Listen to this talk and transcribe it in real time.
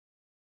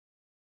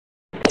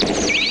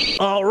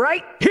All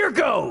right, here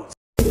goes.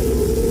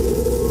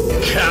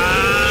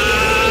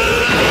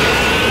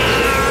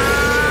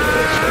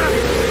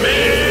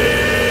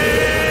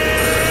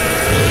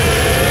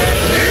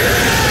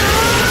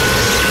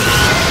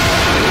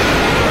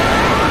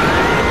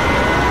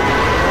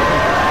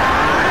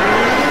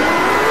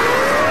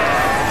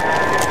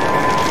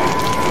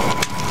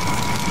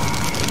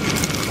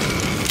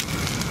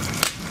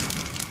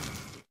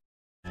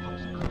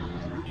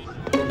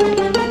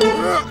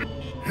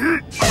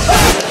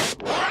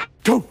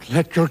 Don't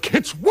let your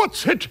kids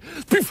what's it.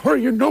 Before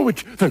you know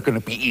it, they're going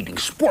to be eating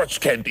sports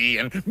candy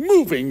and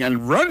moving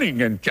and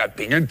running and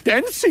jumping and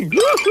dancing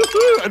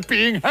and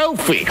being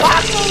healthy.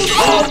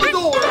 All the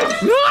doors!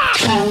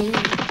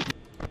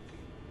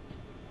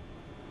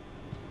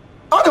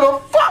 I give a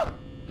fuck!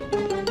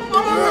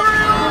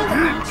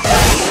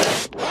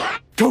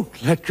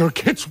 Don't let your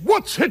kids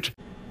what's it.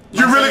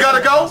 You really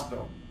gotta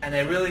go? And I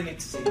really need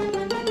to see.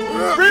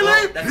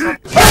 Really?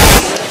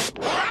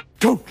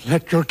 Don't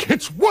let your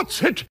kids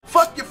what's it.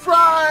 Fuck your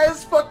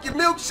fries, fuck your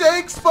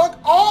milkshakes, fuck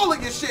all of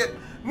your shit.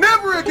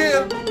 Never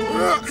again.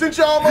 Since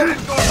y'all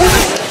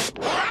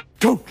motherfuckers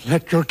Don't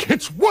let your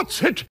kids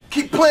what's it.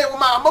 keep playing with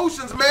my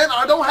emotions, man.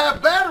 I don't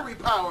have battery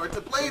power to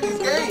play these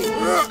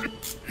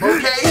games.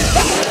 Okay?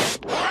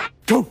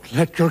 Don't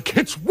let your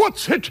kids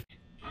what's it.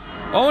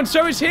 Oh, and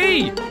so is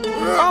he.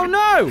 Oh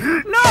no!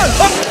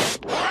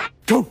 No!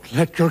 Don't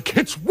let your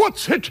kids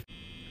what's it.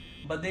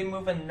 But they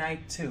move at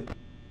night too.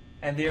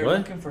 And they are What?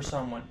 looking for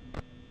someone.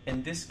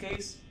 In this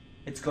case,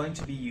 it's going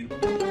to be you.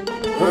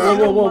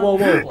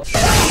 Whoa.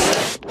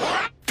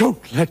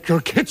 Don't let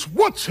your kids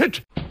what's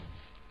it.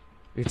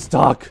 It's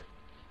dark.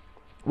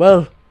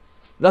 Well,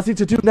 nothing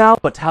to do now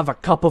but have a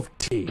cup of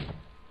tea.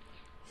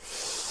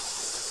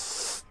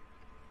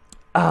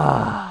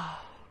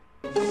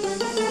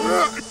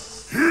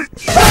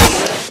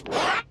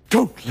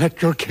 Don't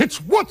let your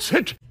kids what's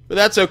it. But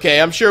that's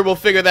okay. I'm sure we'll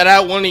figure that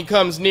out when he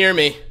comes near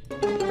me.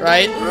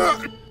 Right?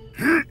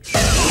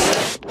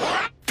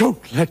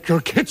 Don't let your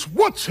kids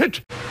what's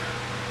it.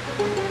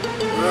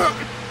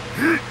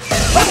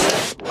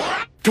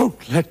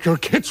 Don't let your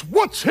kids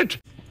what's it.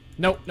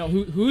 No,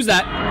 who's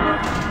that?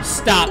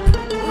 Stop.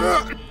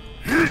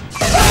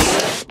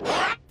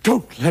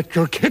 Don't let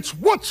your kids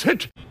what's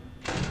it.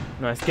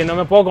 No, es que no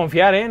me puedo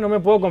confiar, no me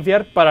puedo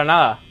confiar para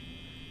nada.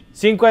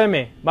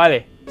 5M,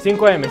 vale,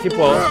 5M, sí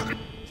puedo.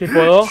 Sí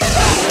puedo.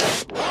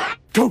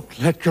 Don't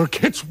let your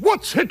kids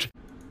what's it.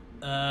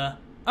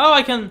 Oh,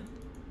 I can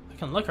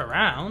look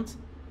around.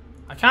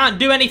 I can't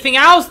do anything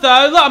else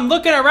though. Look, I'm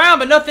looking around,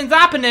 but nothing's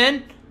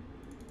happening.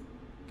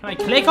 Can I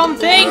click on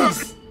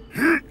things?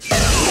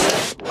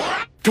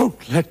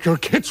 Don't let your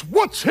kids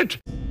what's it.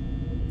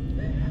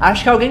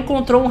 Acho que alguém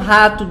encontrou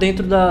rato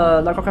dentro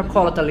da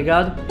Coca-Cola, tá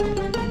ligado?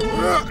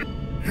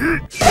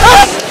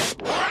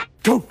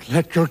 Don't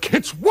let your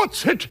kids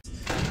what's it.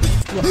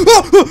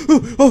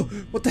 Oh,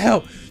 what the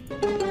hell?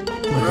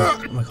 Oh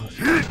my gosh.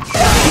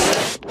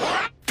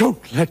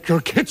 Don't let your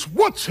kids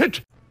what's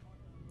it.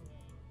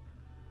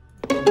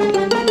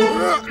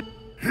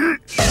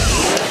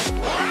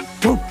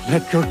 Don't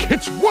let your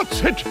kids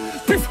what's it.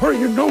 Before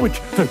you know it,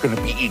 they're going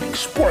to be eating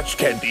sports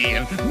candy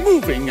and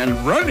moving and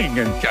running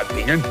and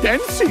jumping and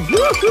dancing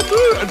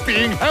and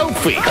being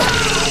healthy.